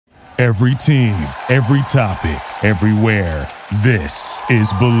Every team, every topic, everywhere. This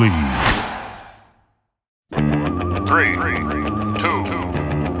is Believe. 3, 2,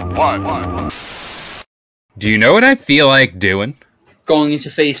 1. Do you know what I feel like doing? Going into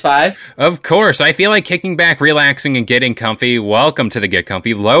phase 5? Of course, I feel like kicking back, relaxing, and getting comfy. Welcome to the Get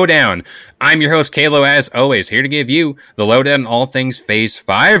Comfy Lowdown. I'm your host, Kalo, as always, here to give you the lowdown on all things phase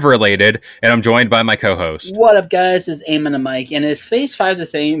 5 related, and I'm joined by my co-host. What up, guys? It's Eamon and Mike, and is phase 5 the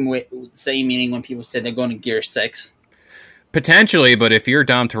same meaning when people say they're going to Gear 6? Potentially, but if you're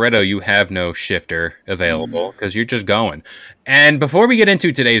Dom Toretto, you have no shifter available because you're just going. And before we get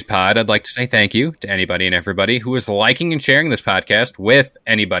into today's pod, I'd like to say thank you to anybody and everybody who is liking and sharing this podcast with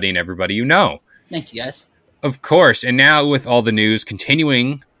anybody and everybody you know. Thank you, guys. Of course, and now with all the news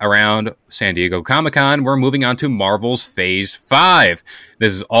continuing around San Diego Comic-Con, we're moving on to Marvel's Phase 5.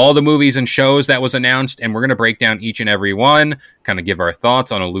 This is all the movies and shows that was announced, and we're going to break down each and every one, kind of give our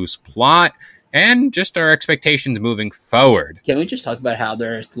thoughts on a loose plot, and just our expectations moving forward. Can we just talk about how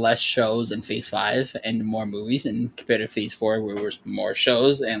there's less shows in Phase 5 and more movies, and compared to Phase 4 where there's more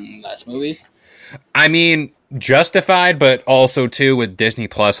shows and less movies? I mean, justified, but also, too, with Disney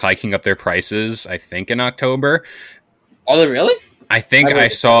Plus hiking up their prices, I think, in October. Oh, they really? I think I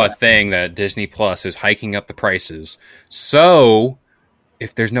saw a thing that Disney Plus is hiking up the prices. So,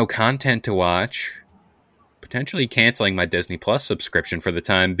 if there's no content to watch, potentially canceling my Disney Plus subscription for the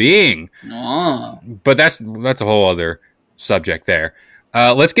time being. Oh. But that's a whole other subject there.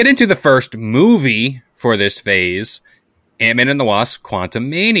 Let's get into the first movie for this phase, Ant-Man and the Wasp: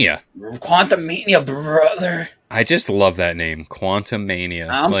 Quantumania. Quantumania, brother. I just love that name, Quantumania.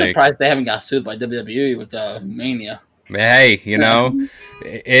 I'm surprised they haven't got sued by WWE with the Mania. Hey, you know,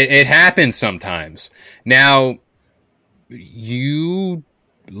 it happens sometimes. Now, you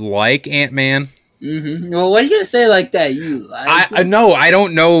like Ant-Man? Mm-hmm. Well, what are you gonna say like that? You like? I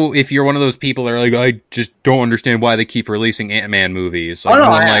don't know if you're one of those people that are like, I just don't understand why they keep releasing Ant-Man movies. Like,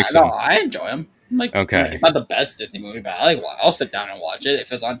 I enjoy them. Like, okay, it's not the best Disney movie, but I'll sit down and watch it.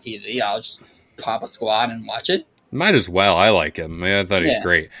 If it's on TV, I'll just pop a squad and watch it. Might as well. I like him. I thought he's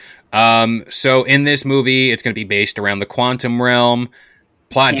great. So in this movie, it's going to be based around the quantum realm.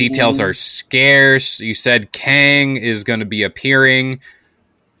 Plot details are scarce. You said Kang is going to be appearing.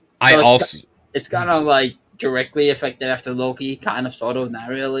 It's kind of like directly affected after Loki, kind of, sort of, not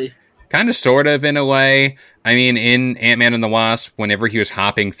really. Kind of, sort of, in a way. I mean, in Ant-Man and the Wasp, whenever he was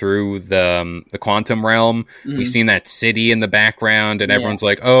hopping through the quantum realm, we seen that city in the background, and everyone's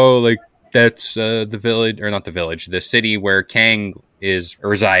like, oh, like, that's the village, or not the village, the city where Kang is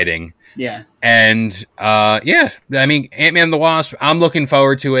residing. Yeah. And, I mean, Ant-Man and the Wasp, I'm looking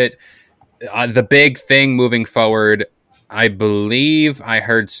forward to it. The big thing moving forward, I believe I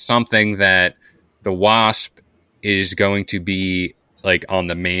heard something that the Wasp is going to be like on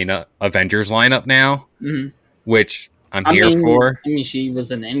the main Avengers lineup now, which I'm here for. I mean, she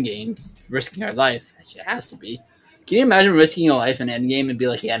was in Endgame, risking her life. She has to be. Can you imagine risking your life in Endgame and be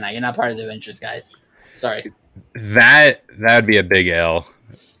like, yeah, no, you're not part of the Avengers, guys. Sorry. That would be a big L.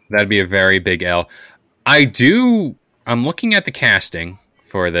 That'd be a very big L. I'm looking at the casting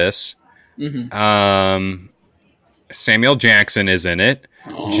for this. Samuel Jackson is in it.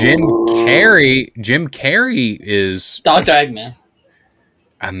 Jim Carrey is Dr. Eggman.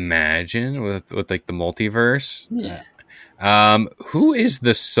 Imagine with like the multiverse. Yeah. Who is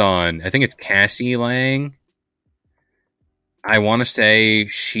the son? I think it's Cassie Lang. I want to say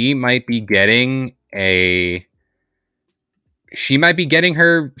she might be getting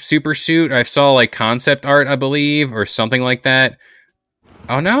her super suit. I saw like concept art, I believe, or something like that.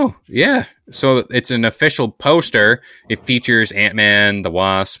 Oh no, yeah. So it's an official poster. It features Ant-Man, the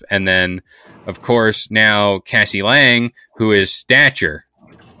Wasp, and then, of course, now Cassie Lang, who is Stature.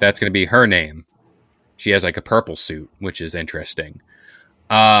 That's going to be her name. She has like a purple suit, which is interesting.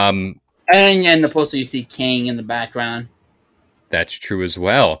 And in the poster, you see Kang in the background. That's true as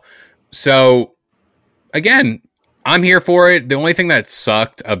well. So, again, I'm here for it. The only thing that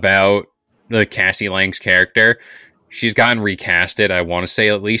sucked about the Cassie Lang's character, she's gotten recasted, I want to say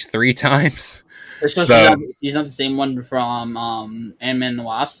at least 3 times. So she's not the same one from Ant-Man and the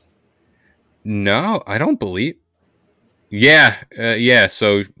Wasp? No, I don't believe. Yeah.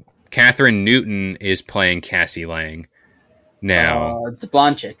 So Catherine Newton is playing Cassie Lang now. The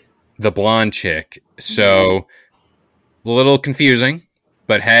blonde chick. So a little confusing,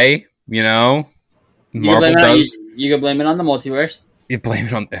 but hey, you know, Marvel does. You can blame it on the multiverse. You blame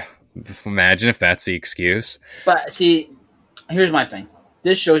it on. Imagine if that's the excuse. But see, here's my thing.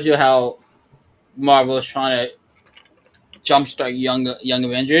 This shows you how Marvel is trying to jumpstart young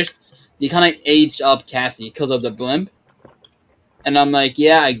Avengers. You kind of aged up Cassie because of the blimp. And I'm like,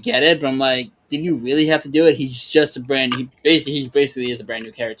 yeah, I get it, but I'm like, did you really have to do it? He's just a brand. He basically is a brand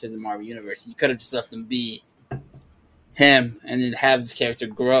new character in the Marvel universe. You could have just left him be him, and then have this character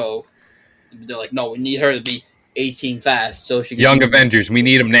grow. They're like, no, we need her to be 18 fast, so she can Young Avengers, we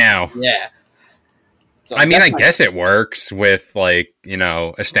need them now. Yeah. So I mean, I guess it works with, like, you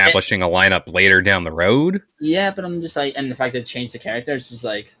know, establishing a lineup later down the road. Yeah, but I'm just like, and the fact that they changed the character, it's just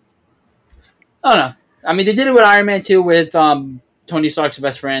like, I don't know. I mean, they did it with Iron Man 2 with Tony Stark's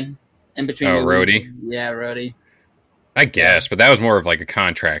best friend in between. Oh, Rhodey? Yeah, Rhodey. I guess, but that was more of like a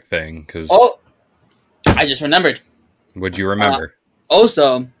contract thing. Cause Oh, I just remembered. What'd you remember?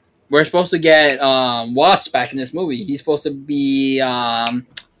 Also, we're supposed to get Wasp back in this movie. He's supposed to be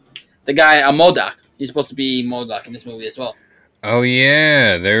the guy, MODOK. He's supposed to be MODOK in this movie as well. Oh,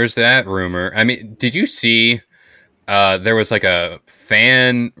 yeah, there's that rumor. I mean, did you see there was like a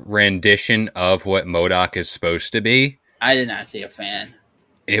fan rendition of what MODOK is supposed to be? I did not see a fan.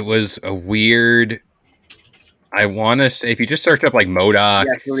 It was a weird... I want to say, if you just search up like MODOK,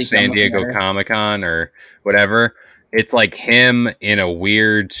 really San Diego Comic-Con or whatever, it's like him in a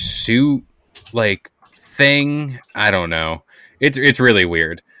weird suit, like, thing. I don't know. It's really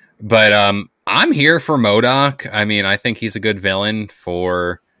weird. But I'm here for MODOK. I mean, I think he's a good villain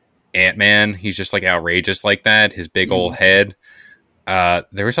for Ant-Man. He's just like outrageous like that. His big old head.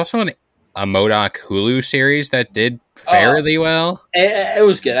 There was also a MODOK Hulu series that did fairly well. It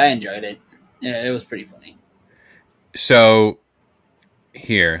was good. I enjoyed it. Yeah, it was pretty funny. So,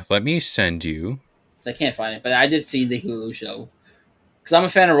 here, let me send you. I can't find it, but I did see the Hulu show. Because I'm a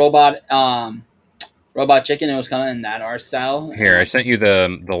fan of Robot Chicken. It was kind of in that art style. Here, I sent you the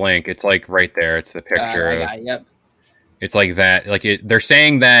link. It's like right there. It's the picture. Yep. It's like that. Like they're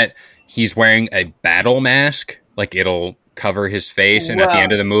saying that he's wearing a battle mask. Like it'll cover his face, and at the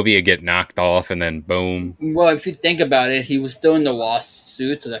end of the movie, it get knocked off, and then boom. Well, if you think about it, he was still in the Wasp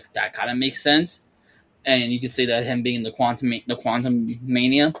suit, so that kind of makes sense. And you can say that him being the quantum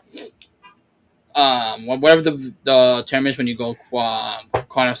mania. Whatever the term is when you go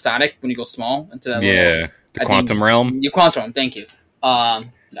quantum static, when you go small into that. The quantum realm. You quantum realm. Thank you.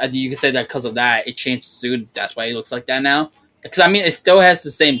 You can say that because of that, it changed the suit. That's why he looks like that now. Because I mean, it still has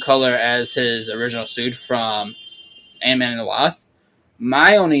the same color as his original suit from Ant-Man and the Wasp.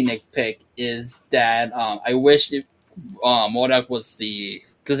 My only nitpick is that I wish MODOK was the.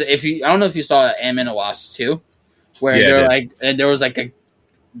 Because I don't know if you saw Ant-Man and the Wasp too, where there was like a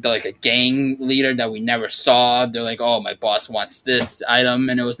gang leader that we never saw. They're like, oh, my boss wants this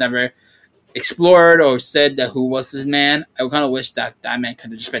item, and it was never explored or said that who was this man. I kind of wish that man could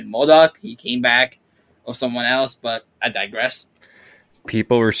have just been MODOK. He came back or someone else, but I digress.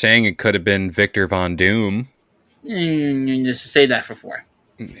 People were saying it could have been Victor Von Doom. Just say that for 4.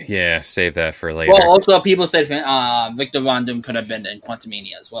 Yeah, save that for later. Well, also people said Victor Von Doom could have been in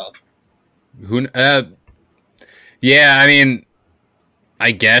Quantumania as well. Yeah, I mean,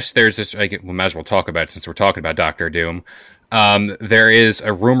 I guess there's this. We might as well talk about it since we're talking about Doctor Doom. There is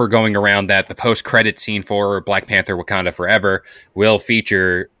a rumor going around that the post-credit scene for Black Panther: Wakanda Forever will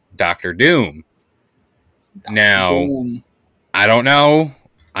feature Doctor Doom. Now, I don't know.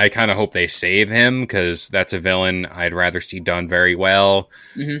 I kind of hope they save him because that's a villain I'd rather see done very well.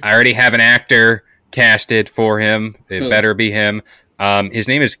 Mm-hmm. I already have an actor casted for him. It better be him. His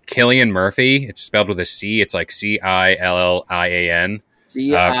name is Cillian Murphy. It's spelled with a C. It's like Cillian.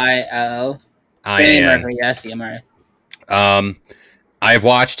 Cillian. Yes, I'm right. I've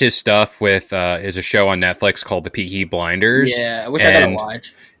watched his stuff with is a show on Netflix called The Peaky Blinders. Yeah, which I gotta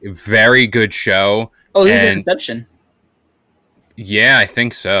watch. Very good show. Oh, he's in Inception. Yeah, I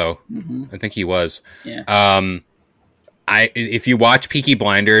think so. Mm-hmm. I think he was. Yeah. If you watch Peaky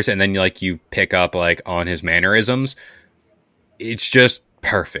Blinders and then you pick up on his mannerisms, it's just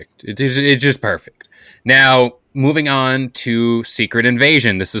perfect. It's just perfect. Now, moving on to Secret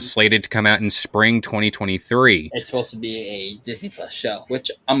Invasion. This is slated to come out in spring 2023. It's supposed to be a Disney Plus show,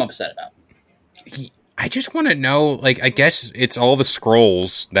 which I'm upset about. I just want to know, I guess it's all the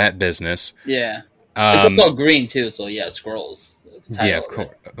scrolls, that business. Yeah. It's also green, too, so yeah, scrolls. Yeah,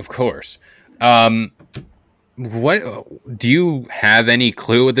 of course. What do you have any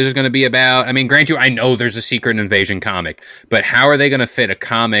clue what this is going to be about? I mean, grant you, I know there's a Secret Invasion comic, but how are they going to fit a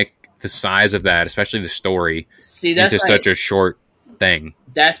comic the size of that, especially the story, into such a short thing?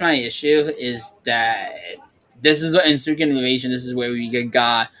 That's my issue. Is that this is in Secret Invasion? This is where we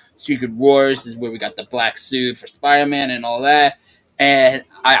got Secret Wars. This is where we got the black suit for Spider-Man and all that. And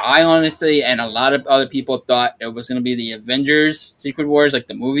I honestly, and a lot of other people thought it was going to be the Avengers Secret Wars, like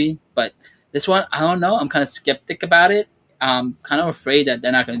the movie. But this one, I don't know. I'm kind of skeptic about it. I'm kind of afraid that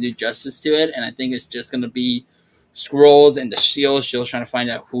they're not going to do justice to it. And I think it's just going to be Skrulls and the Shield. Shield's trying to find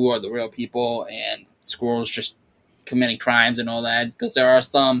out who are the real people, and Skrulls just committing crimes and all that, because there are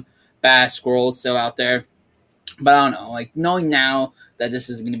some bad Skrulls still out there. But I don't know, like, knowing now that this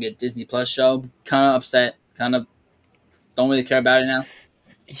is going to be a Disney Plus show, kind of upset, kind of don't really care about it now.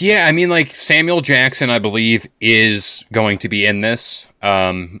 Yeah, I mean, like, Samuel Jackson, I believe, is going to be in this,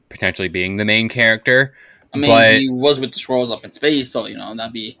 potentially being the main character. I mean, he was with the Skrulls up in space, so,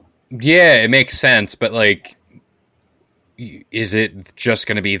 that'd be... Yeah, it makes sense, but, like, is it just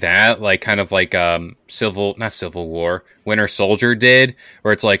going to be that? Like, kind of like not Civil War, Winter Soldier did,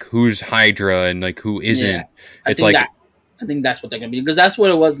 where it's like, who's Hydra and, like, who isn't? Yeah, I think that's what they're going to be, because that's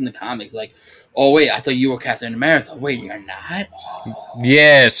what it was in the comics. Like, oh, wait, I thought you were Captain America. Wait, you're not? Oh.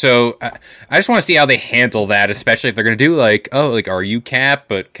 Yeah, so I just want to see how they handle that, especially if they're going to do, like, oh, like, are you Cap,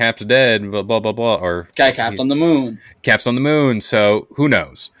 but Cap's dead, blah, blah, blah, blah. Or Cap's on the moon. Cap's on the moon, so who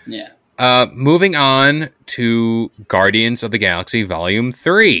knows? Yeah. Moving on to Guardians of the Galaxy Volume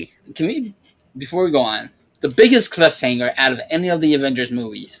 3. Before we go on, the biggest cliffhanger out of any of the Avengers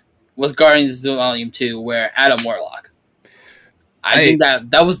movies was Guardians of Volume 2, where Adam Warlock. I think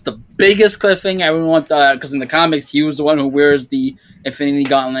that was the biggest cliffhanger. Everyone thought, because in the comics, he was the one who wears the Infinity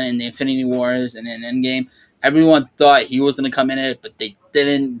Gauntlet in the Infinity Wars and in Endgame. Everyone thought he was going to come in it, but they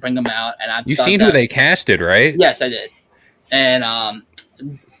didn't bring him out. And You've seen who they casted, right? Yes, I did. And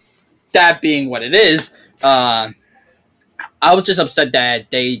that being what it is, I was just upset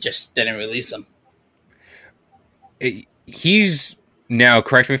that they just didn't release him. He's, now,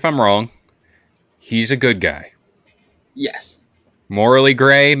 correct me if I'm wrong, he's a good guy. Yes. Morally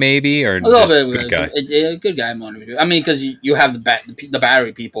gray, maybe, or a little just bit good guy? A good guy. I mean, because you have the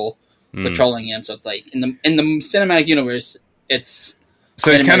battery people patrolling him, so it's like in the cinematic universe, it's... So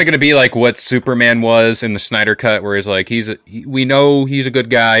he's kind of going to be like what Superman was in the Snyder Cut, where he's like, we know he's a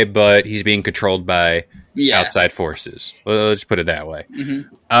good guy, but he's being controlled by outside forces. Let's put it that way.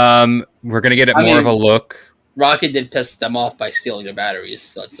 Mm-hmm. We're going to get more of a look. Rocket did piss them off by stealing their batteries,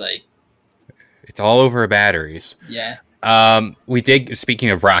 so it's like... It's all over batteries. Yeah. We did, speaking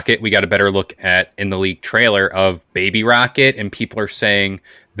of Rocket, we got a better look at, in the leaked trailer, of Baby Rocket, and people are saying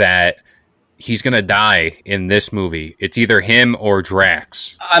that he's going to die in this movie. It's either him or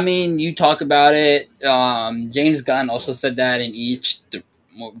Drax. I mean, you talk about it. James Gunn also said that in each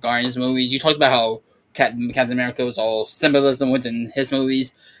Guardians movie. You talked about how Captain America was all symbolism within his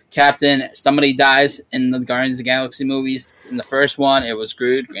movies. Somebody dies in the Guardians of the Galaxy movies. In the first one, it was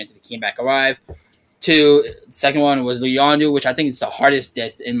Groot. Granted, he came back alive. The second one was Yondu, which I think is the hardest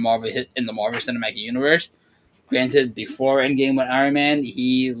death in the Marvel Cinematic Universe. Granted, before Endgame with Iron Man,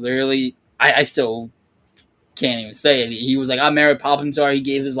 he literally... I still can't even say it. He was like, I'm Mary Poppins, or he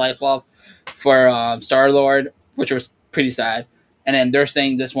gave his life off for Star-Lord, which was pretty sad. And then they're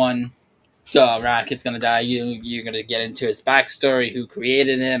saying this one, Rocket's going to die. You're going to get into his backstory, who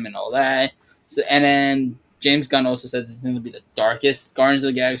created him, and all that. So, and then James Gunn also said this is going to be the darkest Guardians of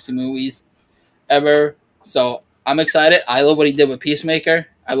the Galaxy movies ever. So I'm excited. I love what he did with Peacemaker.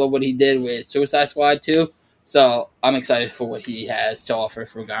 I love what he did with Suicide Squad, too. So I'm excited for what he has to offer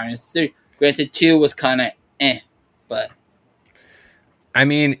for Guardians 3. Granted, 2 was kind of but... I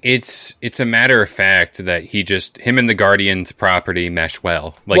mean, it's a matter of fact that him and the Guardians property mesh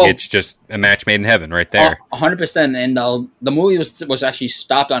well. It's just a match made in heaven right there. 100%. And the movie was actually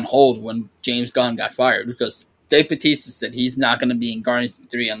stopped on hold when James Gunn got fired, because Dave Bautista said he's not going to be in Guardians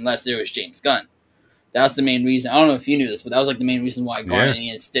 3 unless there was James Gunn. That was the main reason. I don't know if you knew this, but that was like the main reason why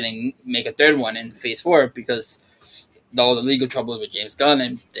Guardians didn't make a third one in Phase 4, because all the legal troubles with James Gunn,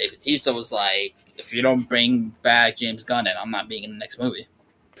 and Dave Bautista was like, if you don't bring back James Gunn, then I'm not being in the next movie.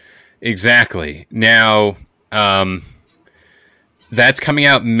 Exactly. Now, that's coming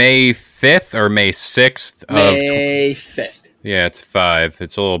out May 5th or May 6th? May 5th. Yeah, it's 5.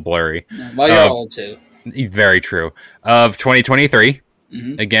 It's a little blurry. Well, you're old, too. Very true. Of 2023.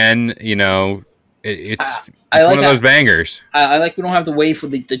 Mm-hmm. Again, it's one of those bangers. I like we don't have to wait for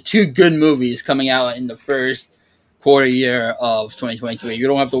the two good movies coming out in the first quarter year of 2023. You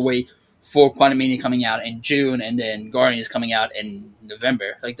don't have to wait for Quantumania coming out in June and then Guardians coming out in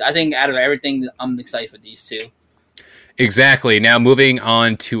November. I think out of everything, I'm excited for these two. Exactly. Now moving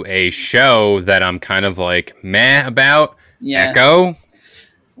on to a show that I'm kind of meh about. Yeah. Echo.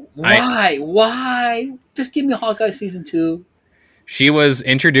 Why? Just give me Hawkeye season 2. She was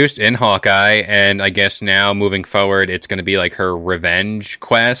introduced in Hawkeye, and I guess now moving forward, it's going to be her revenge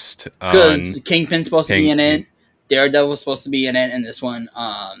quest. Because Kingpin's supposed to be in it. Daredevil's supposed to be in it in this one.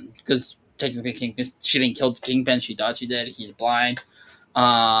 Because technically Kingpin, she didn't kill Kingpin. She thought she did. He's blind.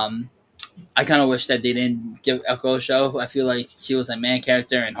 I kind of wish that they didn't give Echo a show. I feel like she was a main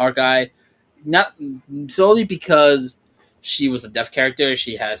character in Hawkeye. not solely because she was a deaf character,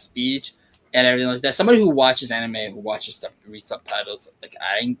 she has speech and everything like that. Somebody who watches anime, who watches stuff, read subtitles,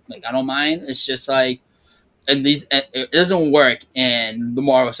 I don't mind. It's just like, and it doesn't work in the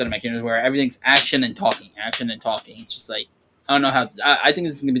Marvel Cinematic Universe where everything's action and talking. It's just like, I don't know how. I think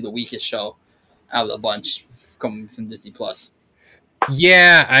this is gonna be the weakest show out of the bunch coming from Disney Plus.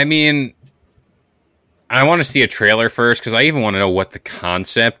 Yeah, I mean, I want to see a trailer first because I even want to know what the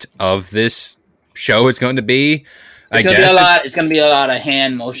concept of this show is going to be. It's gonna be a lot of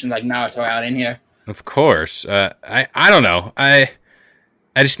hand motion like Naruto out in here. Of course. I don't know. I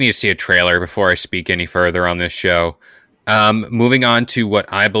just need to see a trailer before I speak any further on this show. Moving on to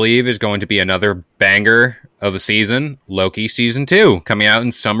what I believe is going to be another banger of the season, Loki Season 2, coming out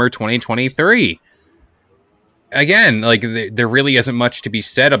in summer 2023. Again, like, there really isn't much to be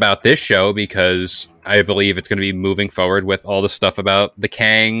said about this show because I believe it's going to be moving forward with all the stuff about the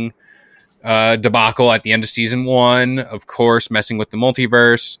Kang debacle at the end of Season 1, of course, messing with the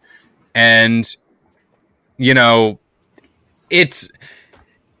multiverse. And, you know, it's...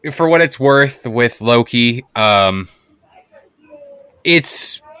 For what it's worth with Loki,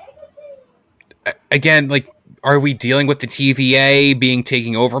 it's... Again, like, are we dealing with the TVA being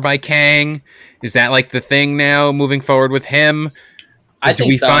taken over by Kang? Is that like the thing now moving forward with him? Do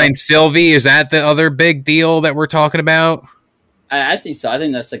we find Sylvie? Is that the other big deal that we're talking about? I think so. I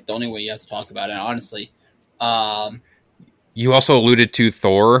think that's like the only way you have to talk about it, honestly. You also alluded to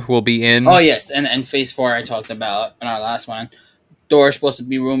Thor will be in. Oh, yes. And Phase 4 I talked about in our last one. Thor is supposed to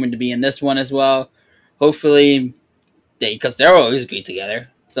be rumored to be in this one as well. Hopefully, because they're always great together.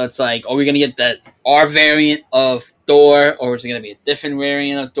 So it's like, are we going to get our variant of Thor, or is it going to be a different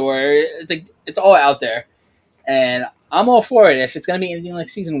variant of Thor? It's like, it's all out there. And I'm all for it. If it's going to be anything like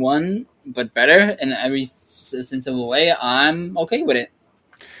Season 1, but better in every sense of the way, I'm okay with it.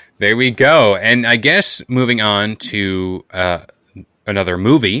 There we go. And I guess moving on to another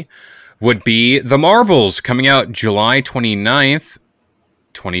movie would be The Marvels, coming out July 29th,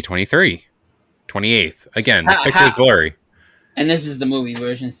 2023. 28th. Again, this picture is blurry. And this is the movie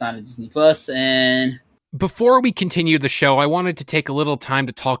version. It's not a Disney Plus. And before we continue the show, I wanted to take a little time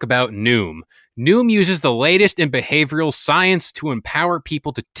to talk about Noom. Noom uses the latest in behavioral science to empower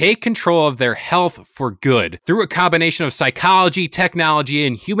people to take control of their health for good through a combination of psychology, technology,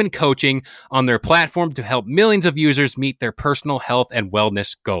 and human coaching on their platform to help millions of users meet their personal health and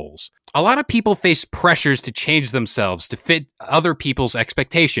wellness goals. A lot of people face pressures to change themselves to fit other people's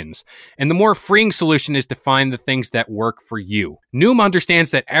expectations, and the more freeing solution is to find the things that work for you. Noom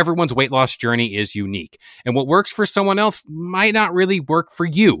understands that everyone's weight loss journey is unique, and what works for someone else might not really work for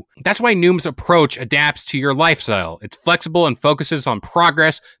you. That's why Noom's approach adapts to your lifestyle. It's flexible and focuses on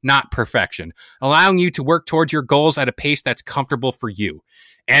progress, not perfection, allowing you to work towards your goals at a pace that's comfortable for you.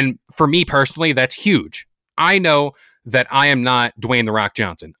 And for me personally, that's huge. I know that I am not Dwayne The Rock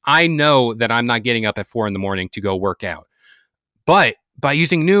Johnson. I know that I'm not getting up at 4 a.m. to go work out. But by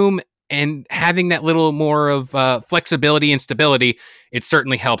using Noom and having that little more of flexibility and stability, it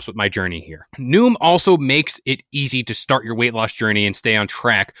certainly helps with my journey here. Noom also makes it easy to start your weight loss journey and stay on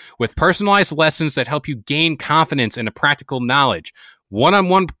track with personalized lessons that help you gain confidence and a practical knowledge,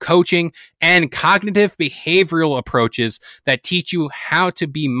 one-on-one coaching, and cognitive behavioral approaches that teach you how to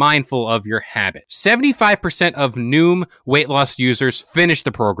be mindful of your habits. 75% of Noom weight loss users finished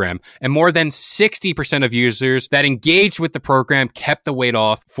the program, and more than 60% of users that engaged with the program kept the weight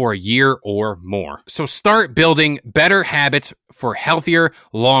off for a year or more. So start building better habits for healthier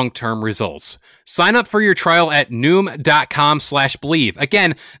long-term results. Sign up for your trial at Noom.com/believe.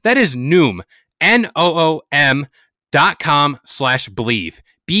 Again, that is Noom, Noom.com/believe.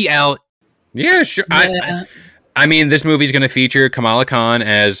 BL. Yeah, sure. Yeah. I mean, this movie's going to feature Kamala Khan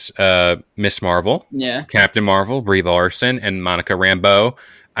as Miss Marvel, Captain Marvel, Brie Larson, and Monica Rambeau.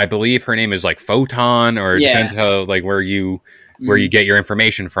 I believe her name is like Photon, or it depends how where you get your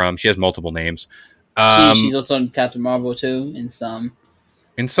information from. She has multiple names. She's also on Captain Marvel too, in some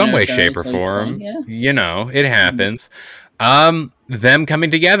way, shape, or form. Yeah. You know, it happens. Them coming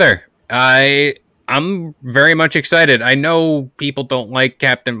together. I'm very much excited. I know people don't like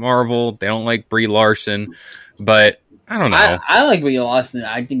Captain Marvel. They don't like Brie Larson, but I don't know. I like Brie Larson.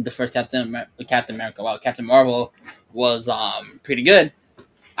 I think the first Captain America, Captain Marvel was pretty good.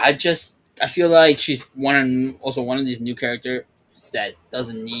 I feel like she's one of these new characters that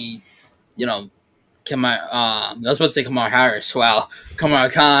doesn't need, I was about to say Kamala Harris. Wow, Kamala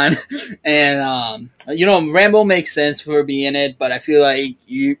Khan, and Rambo makes sense for being it, but I feel like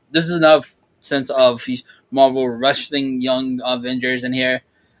this is enough sense of Marvel rushing young Avengers in here.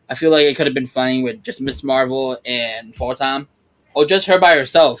 I feel like it could have been fine with just Miss Marvel and Photon, or just her by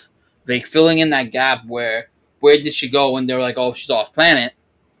herself, like filling in that gap where did she go when they were like, oh, she's off planet,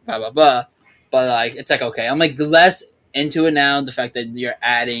 blah blah blah. But like, it's like, okay, I'm like less into it now. The fact that you're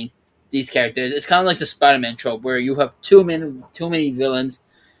adding these characters, it's kind of like the Spider-Man trope where you have too many villains,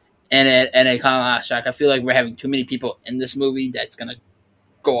 and it kind of lost track. I feel like we're having too many people in this movie that's gonna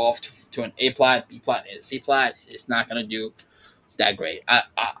go off to an A plot, B plot, and C plot. It's not gonna do that great.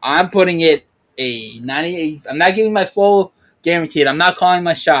 I'm putting it a 98. I'm not giving my full guaranteed. I'm not calling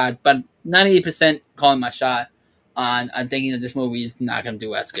my shot, but 98% calling my shot on thinking that this movie is not going to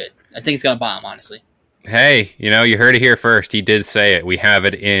do as good. I think it's going to bomb, honestly. Hey, you heard it here first. He did say it. We have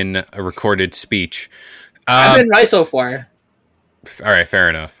it in a recorded speech. I've been right so far. All right, fair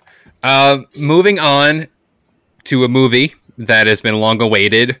enough. Moving on to a movie that has been long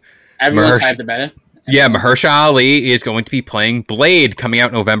awaited. Everyone's hyped about it. Yeah, Mahershala Ali is going to be playing Blade, coming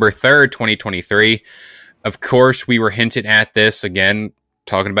out November 3rd, 2023. Of course, we were hinted at this, again,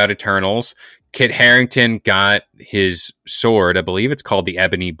 talking about Eternals. Kit Harington got his sword, I believe it's called the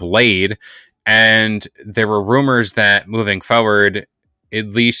Ebony Blade, and there were rumors that moving forward, at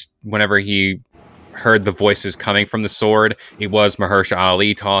least whenever he heard the voices coming from the sword, it was Mahershala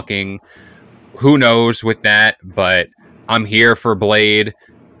Ali talking. Who knows with that, but I'm here for Blade.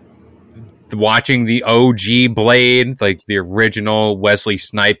 Watching the OG Blade, like the original Wesley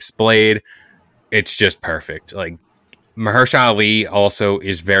Snipes Blade, it's just perfect. Like, Mahershala Ali also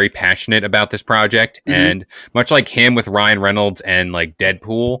is very passionate about this project, and much like him with Ryan Reynolds and like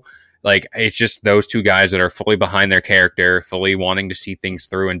Deadpool, like it's just those two guys that are fully behind their character, fully wanting to see things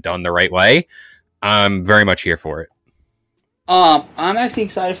through and done the right way. I'm very much here for it. I'm actually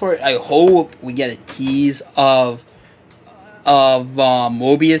excited for it. I hope we get a tease of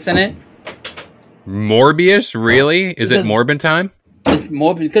Mobius in it. Morbius, really? Is it Morbin time? It's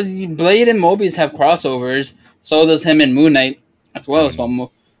Mobius because Blade and Mobius have crossovers. So does him and Moon Knight as well as one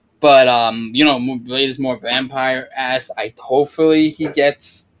more. But Blade is more vampire-ass. Hopefully he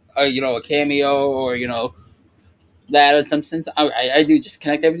gets a cameo or that in some sense. I do just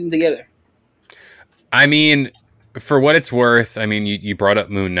connect everything together. I mean, for what it's worth, I mean, you brought up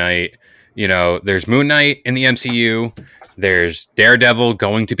Moon Knight. There's Moon Knight in the MCU. There's Daredevil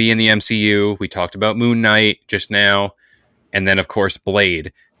going to be in the MCU. We talked about Moon Knight just now. And then, of course,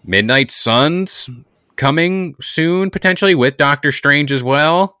 Blade. Midnight Suns coming soon, potentially, with Doctor Strange as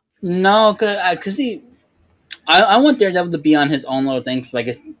well. No, because I want Daredevil to be on his own little thing, because like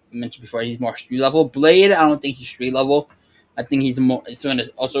I mentioned before, he's more street level. Blade, I don't think he's street level. I think he's more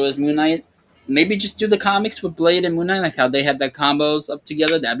also as Moon Knight. Maybe just do the comics with Blade and Moon Knight, like how they have that combos up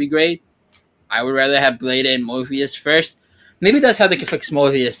together. That'd be great. I would rather have Blade and Morpheus first. Maybe that's how they can fix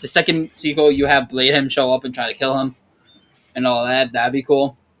Morpheus. The second sequel, you have Blade him show up and try to kill him and all that. That'd be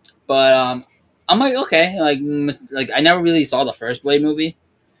cool. But I'm like, okay, like I never really saw the first Blade movie,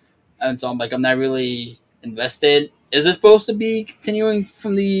 and so I'm not really invested. Is it supposed to be continuing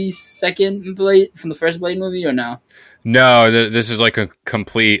from the first Blade movie, or no? No, this is like a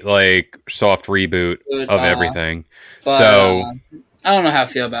complete like soft reboot of everything. But, so I don't know how I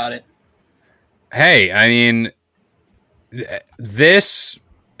feel about it. Hey, I mean, this,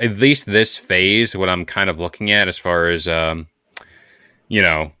 at least this phase, what I'm kind of looking at as far as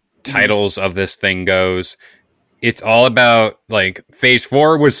titles of this thing goes, it's all about like phase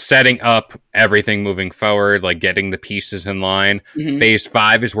 4 was setting up everything moving forward, like getting the pieces in line. Phase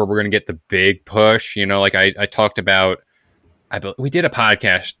 5 is where we're going to get the big push. Like I talked about, we did a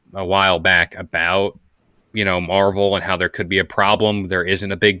podcast a while back about, Marvel and how there could be a problem. There isn't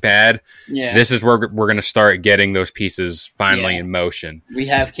a big bad. Yeah. This is where we're going to start getting those pieces finally in motion. We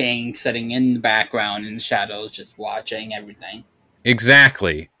have Kang sitting in the background in the shadows, just watching everything.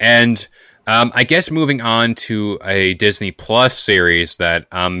 Exactly. And I guess moving on to a Disney Plus series that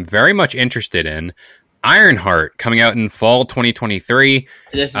I'm very much interested in, Ironheart, coming out in fall 2023.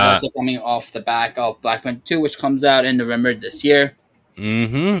 This is also coming off the back of Black Panther 2, which comes out in November this year.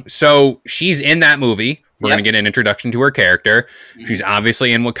 So she's in that movie. We're going to get an introduction to her character. She's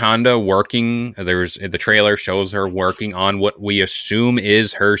obviously in Wakanda working. The trailer shows her working on what we assume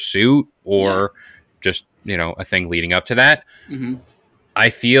is her suit, or just, a thing leading up to that. I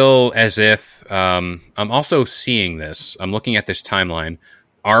feel as if I'm also seeing this. I'm looking at this timeline.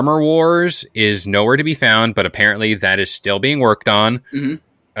 Armor Wars is nowhere to be found, but apparently that is still being worked on.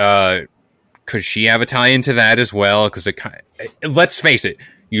 Could she have a tie into that as well? Because let's face it,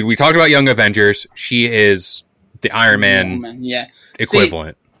 we talked about Young Avengers. She is the Iron Man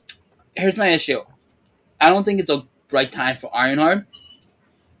equivalent. See, here's my issue. I don't think it's a right time for Ironheart.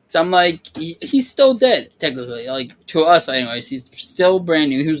 So I'm like, he's still dead, technically. Like, to us, anyways. He's still brand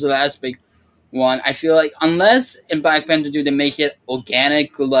new. He was the last big one. I feel like, unless in Black Panther 2 they make it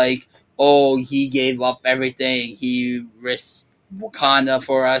organic, like oh, he gave up everything. He risked Wakanda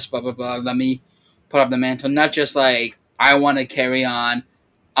for us, blah, blah, blah. Let me put up the mantle. Not just like, I want to carry on.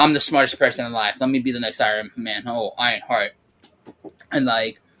 I'm the smartest person in life. Let me be the next Iron Man. Oh, Ironheart. And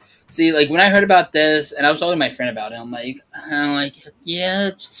like, see, like when I heard about this, and I was talking to my friend about it, I'm like,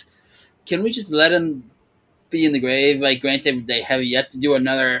 yeah, can we just let him be in the grave? Like, granted, they have yet to do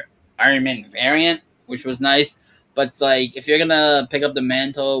another Iron Man variant, which was nice. But it's like, if you're gonna pick up the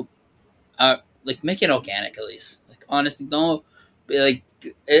mantle, like make it organic at least. Like, honestly, don't be like.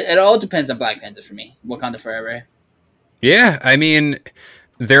 It all depends on Black Panther for me. Wakanda Forever. Yeah, I mean,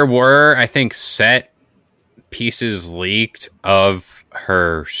 there were, I think, set pieces leaked of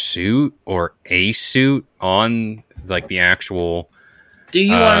her suit or a suit on like the actual. Do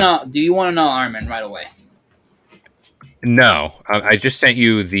you want to know? Do you want to know Iron Man right away? No, I just sent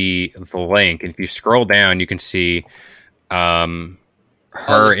you the link, and if you scroll down, you can see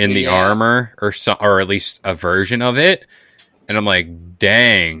her in the armor, or at least a version of it. And I'm like,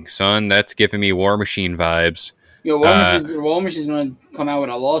 dang, son, that's giving me War Machine vibes. Yo, War Machine's going to come out with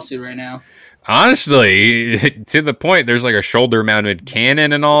a lawsuit right now. Honestly, to the point, there's like a shoulder-mounted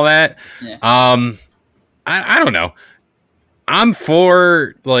cannon and all that. Yeah. I don't know. I'm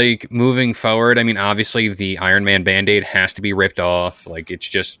for like moving forward. I mean, obviously, the Iron Man Band-Aid has to be ripped off. Like, it's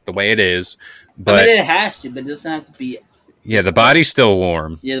just the way it is. But I mean, it has to, but it doesn't have to be. Yeah, the body's still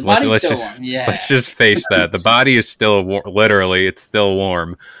warm. Yeah, the body's still warm. Yeah. Let's just face that. The body is still literally, it's still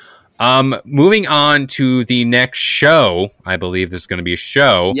warm. Moving on to the next show. I believe this is going to be a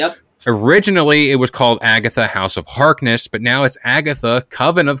show. Yep. Originally, it was called Agatha House of Harkness, but now it's Agatha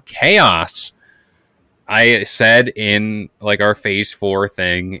Coven of Chaos. I said in like our Phase 4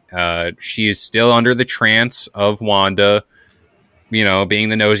 thing, she is still under the trance of Wanda, you know, being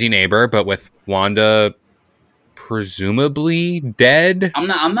the nosy neighbor, but with Wanda presumably dead. I'm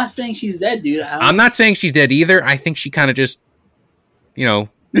not saying she's dead, dude. I'm not saying she's dead either. I think she kind of just, you know,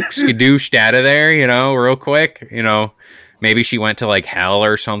 skadooshed out of there, you know, real quick. You know, maybe she went to like hell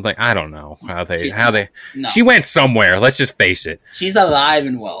or something. I don't know how they. No. She went somewhere. Let's just face it. She's alive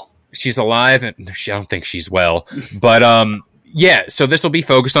and well. She's alive, and I don't think she's well. But yeah. So this will be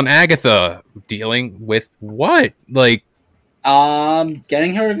focused on Agatha dealing with what, like.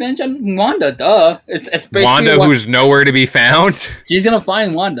 Getting her revenge on Wanda. Duh. It's basically Wanda, who's nowhere to be found. She's gonna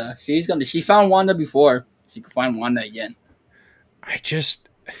find Wanda. She found Wanda before. She could find Wanda again.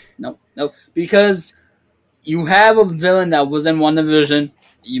 No, because you have a villain that was in WandaVision.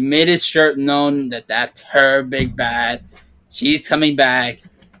 You made it sure known that that's her big bad. She's coming back.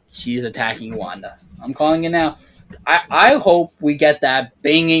 She's attacking Wanda. I'm calling it now. I hope we get that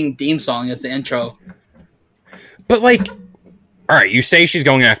banging theme song as the intro. But like. All right, you say she's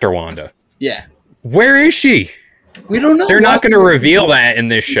going after Wanda. Yeah. Where is she? We don't know. They're not going to reveal that in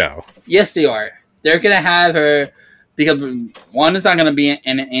this show. Yes, they are. They're going to have her because Wanda's not going to be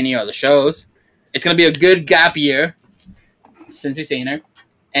in any other shows. It's going to be a good gap year since we've seen her.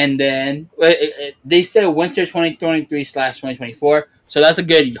 And then they said winter 2023/2024. So that's a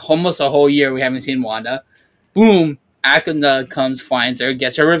good, almost a whole year we haven't seen Wanda. Boom. Agatha comes, finds her,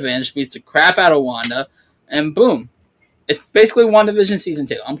 gets her revenge, beats the crap out of Wanda, and boom. It's basically WandaVision Season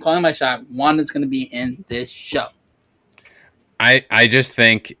 2. I'm calling my shot. Wanda's going to be in this show. I just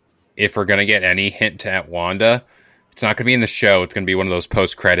think if we're going to get any hint at Wanda, it's not going to be in the show. It's going to be one of those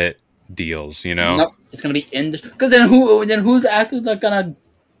post-credit deals, you know? Nope. It's going to be in the... Because then who's actually going to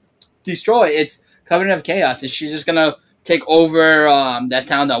destroy? It's Covenant of Chaos. Is she just going to take over that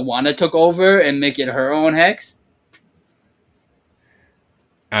town that Wanda took over and make it her own hex?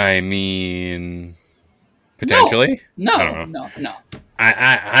 I mean... Potentially? No. I don't know. No.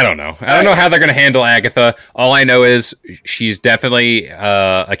 I don't know. I don't know how they're going to handle Agatha. All I know is she's definitely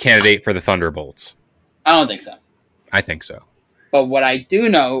a candidate for the Thunderbolts. I don't think so. I think so. But what I do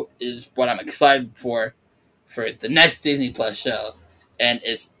know is what I'm excited for the next Disney Plus show. And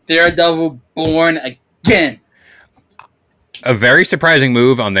it's Daredevil Born Again. A very surprising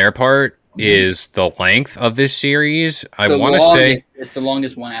move on their part is the length of this series. I want to say it's the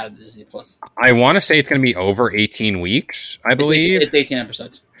longest one out of Disney Plus. I want to say it's going to be over 18 weeks, I believe. It's 18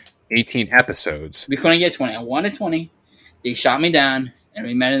 episodes. 18 episodes. We couldn't get 20. I wanted 20. They shot me down, and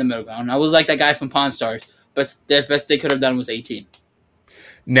we met in the middle ground. I was like that guy from Pawn Stars, but the best they could have done was 18.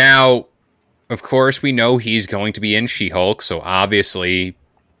 Now, of course, we know he's going to be in She-Hulk, so obviously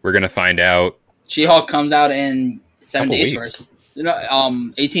we're going to find out. She-Hulk comes out in 7 days first.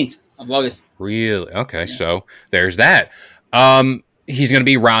 18th. Of August. Really? Okay, yeah. So there's that. He's going to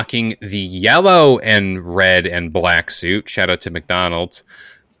be rocking the yellow and red and black suit. Shout out to McDonald's.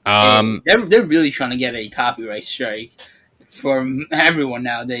 They're really trying to get a copyright strike for everyone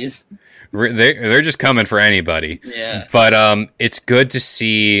nowadays. They're just coming for anybody. Yeah. But it's good to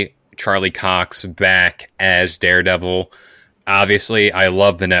see Charlie Cox back as Daredevil. Obviously, I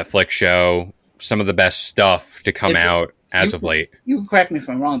love the Netflix show. Some of the best stuff to come out as of late. You can correct me if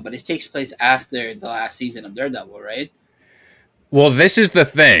I'm wrong, but it takes place after the last season of Daredevil, right? Well, this is the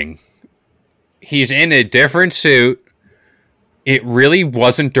thing. He's in a different suit. It really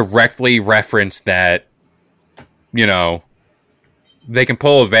wasn't directly referenced that, you know, they can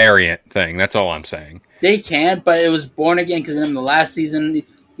pull a variant thing. That's all I'm saying. They can, but it was Born Again because in the last season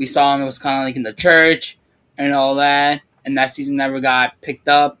we saw him. It was kind of like in the church and all that, and that season never got picked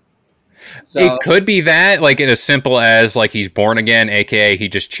up. So, it could be that, like, in as simple as, like, he's born again, aka he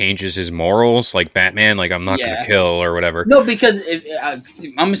just changes his morals, like Batman, like, I'm not going to kill or whatever. No, because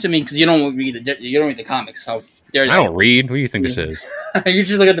I'm assuming because you don't read the comics. So I don't read. What do you think this is? You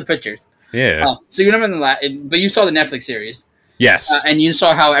just look at the pictures. Yeah. So you remember but you saw the Netflix series. Yes. And you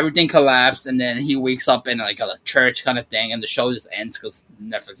saw how everything collapsed, and then he wakes up in like a church kind of thing, and the show just ends because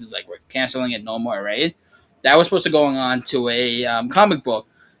Netflix is like, we're canceling it no more, right? That was supposed to go on to a comic book.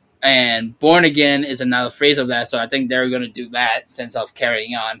 And Born Again is another phrase of that, so I think they're going to do that sense of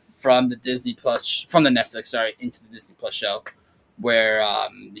carrying on from the Netflix, into the Disney Plus show, where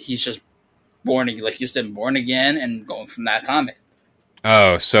he's just born, like you said, born again, and going from that comic.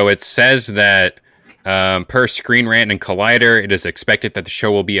 Oh, so it says that per Screen Rant and Collider, it is expected that the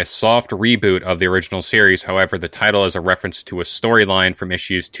show will be a soft reboot of the original series. However, the title is a reference to a storyline from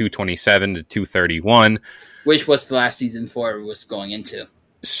issues 227 to 231, which was the last season 4 was going into.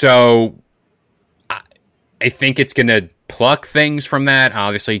 So, I think it's going to pluck things from that.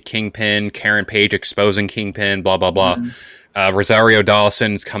 Obviously, Kingpin, Karen Page exposing Kingpin, blah, blah, blah. Mm-hmm. Rosario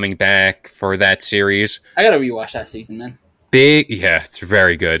Dawson's coming back for that series. I got to rewatch that season, man. It's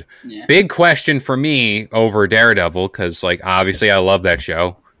very good. Yeah. Big question for me over Daredevil, because, like, obviously I love that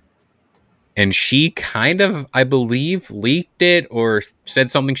show. And she kind of, I believe, leaked it or said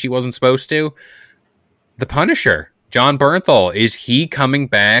something she wasn't supposed to. The Punisher. John Bernthal, is he coming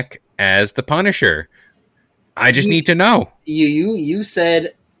back as the Punisher? I just need to know. You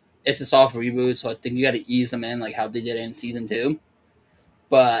said it's a soft reboot, so I think you got to ease them in, like how they did in season 2.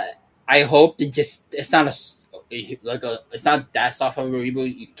 But I hope it's not that soft of a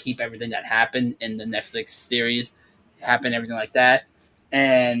reboot. You keep everything that happened in the Netflix series, everything like that,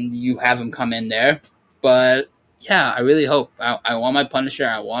 and you have them come in there. But yeah, I really hope. I want my Punisher.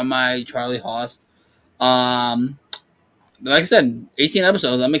 I want my Charlie Haas. Like I said, 18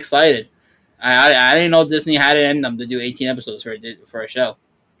 episodes. I'm excited. I didn't know Disney had it in them to do 18 episodes for a show.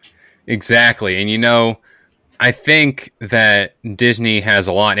 Exactly. And, I think that Disney has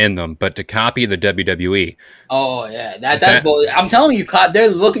a lot in them, but to copy the WWE. Oh, yeah. That's I'm telling you, they're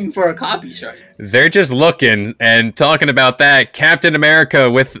looking for a copy, sure. They're just looking and talking about that. Captain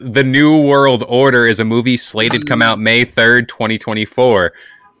America with the New World Order is a movie slated to come out May 3rd, 2024.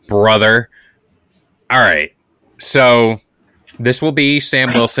 Brother. All right. So this will be Sam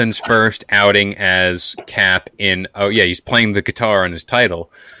Wilson's first outing as Cap he's playing the guitar on his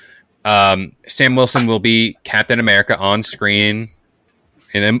title. Sam Wilson will be Captain America on screen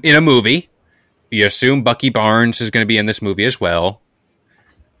in a movie. You assume Bucky Barnes is going to be in this movie as well.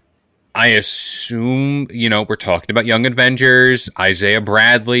 I assume, we're talking about Young Avengers. Isaiah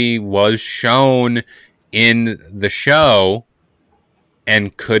Bradley was shown in the show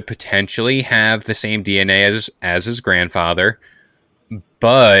and could potentially have the same DNA as his grandfather.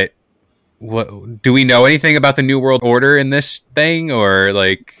 But do we know anything about the New World Order in this thing, or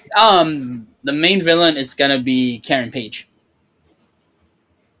like? The main villain is gonna be Karen Page.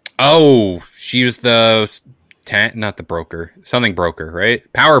 Oh, she was not the broker, something broker,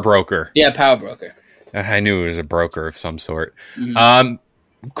 right? Power broker. Yeah, power broker. I knew it was a broker of some sort. Mm-hmm.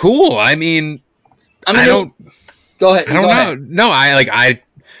 Cool. I don't. Go ahead. I don't know. No,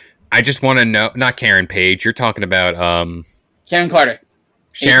 I just want to know. Not Karen Page. You're talking about Karen Carter.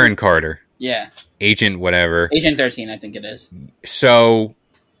 Sharon Carter. Yeah. Agent whatever. Agent 13, I think it is. So,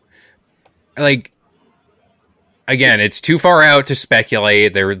 like, again, it's too far out to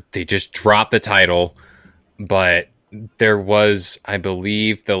speculate. They just dropped the title, but there was, I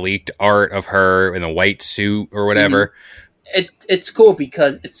believe, the leaked art of her in a white suit or whatever. It's cool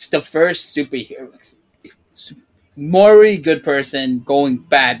because it's the first superhero, morally good person going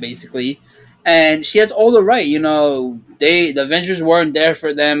bad, basically. And she has all the right, the Avengers weren't there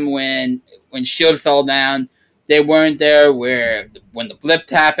for them when S.H.I.E.L.D. fell down. They weren't there when the blip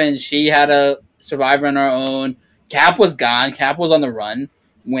happened. She had to survive on her own. Cap was gone. Cap was on the run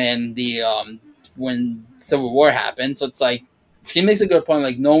when when Civil War happened. So it's like, she makes a good point.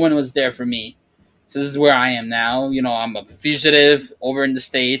 Like, no one was there for me. So this is where I am now. I'm a fugitive over in the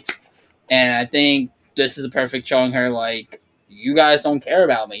States. And I think this is a perfect showing her, like, you guys don't care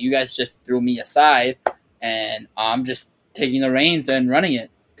about me. You guys just threw me aside, and I'm just taking the reins and running it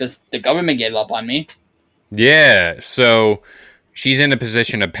because the government gave up on me. Yeah, so she's in a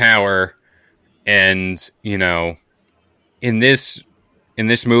position of power, and, you know, in this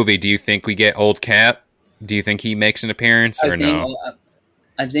movie, do you think we get Old Cap? Do you think he makes an appearance or no?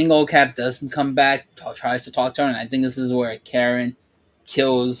 I think Old Cap does come back, tries to talk to her, and I think this is where Karen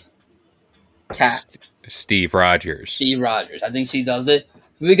kills Cap. Steve Rogers. Steve Rogers. I think she does it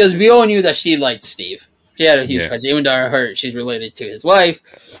because we all knew that she liked Steve. She had a huge crush, even though she's related to his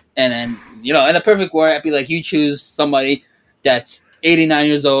wife. And then, you know, in a perfect world, I'd be like, you choose somebody that's 89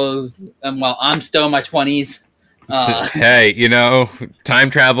 years old, and while I'm still in my 20s. Hey, you know, time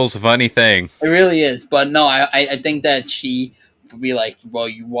travel's a funny thing. It really is. But no, I think that she would be like, well,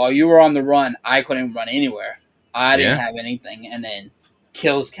 while you were on the run, I couldn't run anywhere. I didn't have anything. And then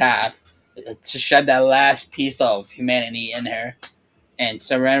kills Cap to shed that last piece of humanity in her and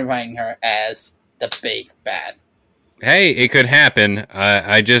surrendering her as the big bad. Hey, it could happen.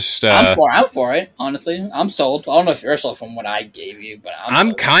 I just I'm for it. Honestly, I'm sold. I don't know if you're sold from what I gave you, but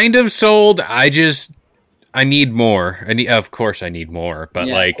I'm kind of sold. I need more. Of course, I need more. But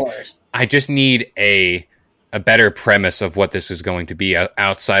I just need a better premise of what this is going to be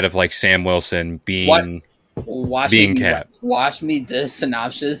outside of like Sam Wilson being Cap. Watch me this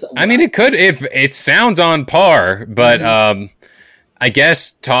synopsis. I mean, it could if it sounds on par, but I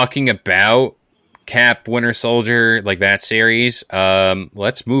guess talking about Cap, Winter Soldier, like that series,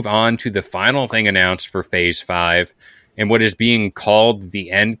 let's move on to the final thing announced for Phase 5 and what is being called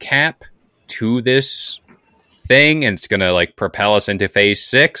the end cap to this thing, and it's going to like propel us into Phase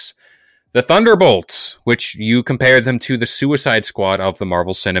 6. The Thunderbolts, which you compare them to the Suicide Squad of the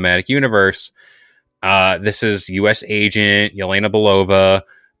Marvel Cinematic Universe. This is U.S. Agent Yelena Belova.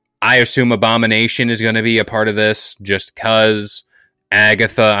 I assume Abomination is going to be a part of this just because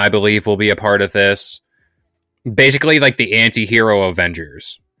Agatha, I believe, will be a part of this. Basically, like the anti-hero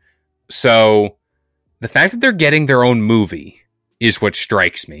Avengers. So, the fact that they're getting their own movie is what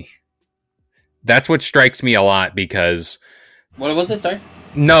strikes me. That's what strikes me a lot because... What was it, sorry?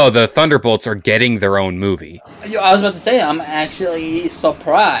 No, the Thunderbolts are getting their own movie. I was about to say, I'm actually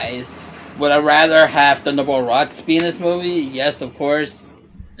surprised. Would I rather have Thunderbolt Ross be in this movie? Yes, of course.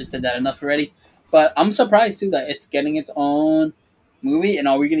 I said that enough already. But I'm surprised, too, that it's getting its own movie, and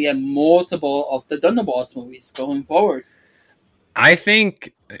are we going to get multiple of the Thunderbolts movies going forward? I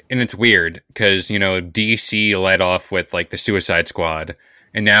think, and it's weird, because, you know, DC led off with, like, the Suicide Squad,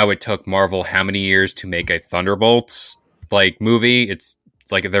 and now it took Marvel how many years to make a Thunderbolts, like, movie? It's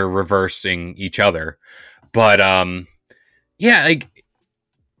like they're reversing each other. But, yeah, like,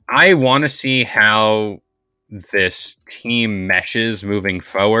 I want to see how this team meshes moving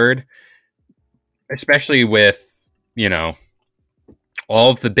forward, especially with, you know,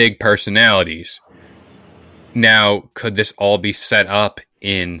 all of the big personalities. Now, could this all be set up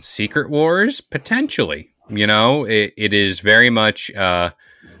in Secret Wars? Potentially. You know, it is very much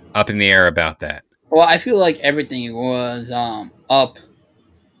up in the air about that. Well, I feel like everything was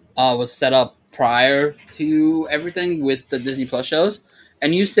was set up prior to everything with the Disney Plus shows.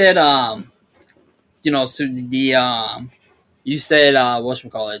 And you said, you know, so you said,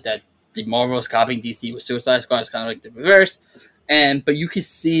 whatchamacallit, that the Marvel's copying DC with Suicide Squad is kind of like the reverse. But you can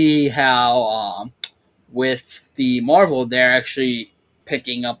see how, with the Marvel, they're actually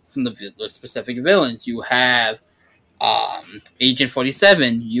picking up from the specific villains. You have, Agent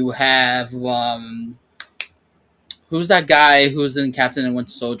 47. You have, who's that guy who's in Captain and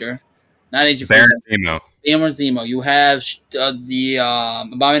Winter Soldier? Not Agent 47. Baron Zemo. You have the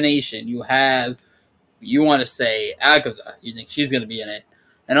Abomination. You have, you want to say Agatha. You think she's going to be in it.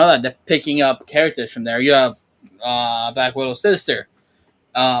 And all that. They're picking up characters from there. You have Black Widow's sister,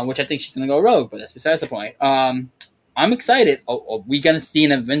 which I think she's going to go rogue, but that's besides the point. I'm excited. Are we going to see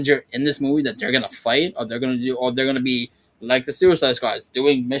an Avenger in this movie that they're going to fight? Or they're going to be like the Suicide Squad,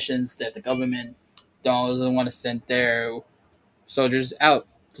 doing missions that the government doesn't want to send their soldiers out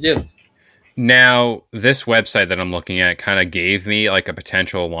to do? Now, this website that I'm looking at kind of gave me like a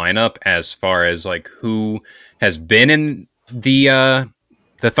potential lineup as far as like who has been in the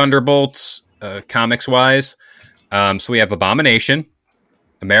Thunderbolts comics wise. So we have Abomination,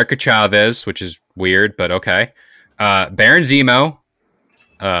 America Chavez, which is weird, but okay. Baron Zemo,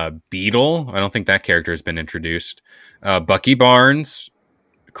 Beetle. I don't think that character has been introduced. Bucky Barnes,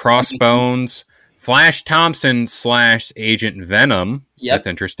 Crossbones, Flash Thompson / Agent Venom. Yep. That's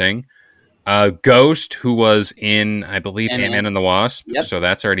interesting. Ghost, who was in, I believe, Ant-Man and the Wasp. Yep. So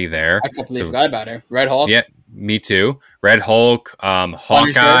that's already there. I completely forgot about her. Red Hulk. Yeah, me too. Red Hulk,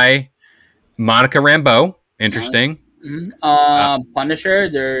 Hawkeye. Monica Rambeau, interesting. Punisher,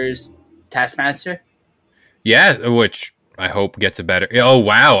 there's Taskmaster. Yeah, which I hope gets a better. Oh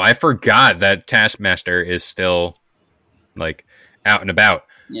wow, I forgot that Taskmaster is still like out and about.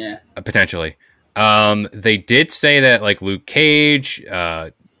 Yeah, potentially. They did say that like Luke Cage,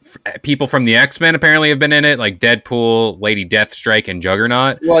 people from the X-Men apparently have been in it, like Deadpool, Lady Deathstrike, and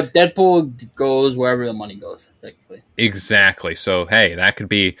Juggernaut. Well, Deadpool goes wherever the money goes, technically. Exactly. So hey, that could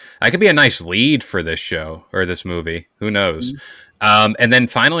be a nice lead for this show or this movie. Who knows? And then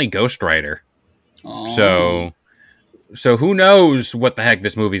finally, Ghost Rider. Oh. So who knows what the heck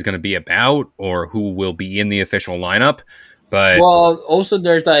this movie is going to be about, or who will be in the official lineup? But also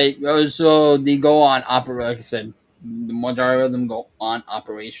there's like so they go on like I said, the majority of them go on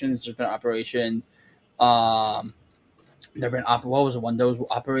operations. There's been operations. There've been what was the one? There was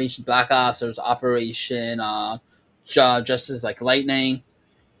Operation Black Ops. There was Operation Justice like Lightning.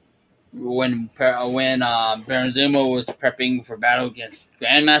 When Baron Zemo was prepping for battle against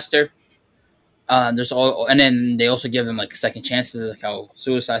Grandmaster. And then they also give them like second chances, like how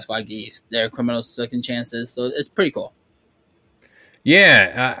Suicide Squad gave their criminals second chances. So it's pretty cool.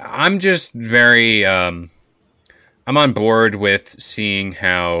 Yeah, I'm just very, I'm on board with seeing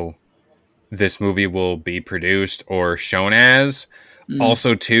how this movie will be produced or shown as.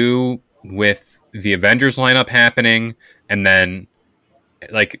 Also, too, with the Avengers lineup happening, and then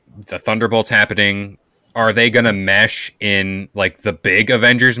like the Thunderbolts happening. Are they going to mesh in like the big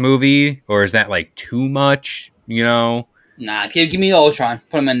Avengers movie, or is that like too much, you know? Nah, give me Ultron.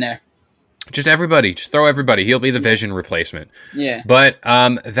 Put him in there. Just everybody. Just throw everybody. He'll be the Vision replacement. Yeah. But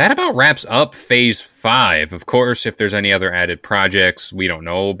that about wraps up Phase 5. Of course, if there's any other added projects we don't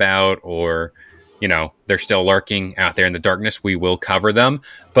know about, or, you know, they're still lurking out there in the darkness, we will cover them.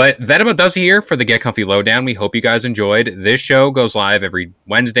 But that about does it here for the Get Comfy Lowdown. We hope you guys enjoyed. This show goes live every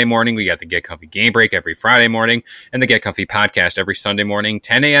Wednesday morning. We got the Get Comfy Game Break every Friday morning, and the Get Comfy podcast every Sunday morning,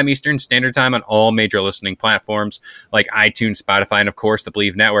 10 a.m. Eastern Standard Time on all major listening platforms like iTunes, Spotify, and of course the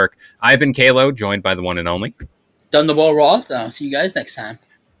Believe Network. I've been Kalo, joined by the one and only Thunderbolt Ross. I'll see you guys next time.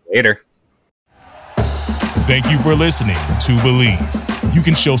 Later. Thank you for listening to Believe. You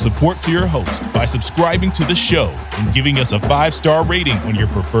can show support to your host by subscribing to the show and giving us a 5-star rating on your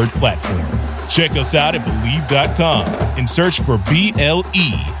preferred platform. Check us out at Believe.com and search for BLEAV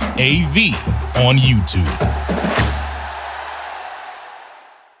on YouTube.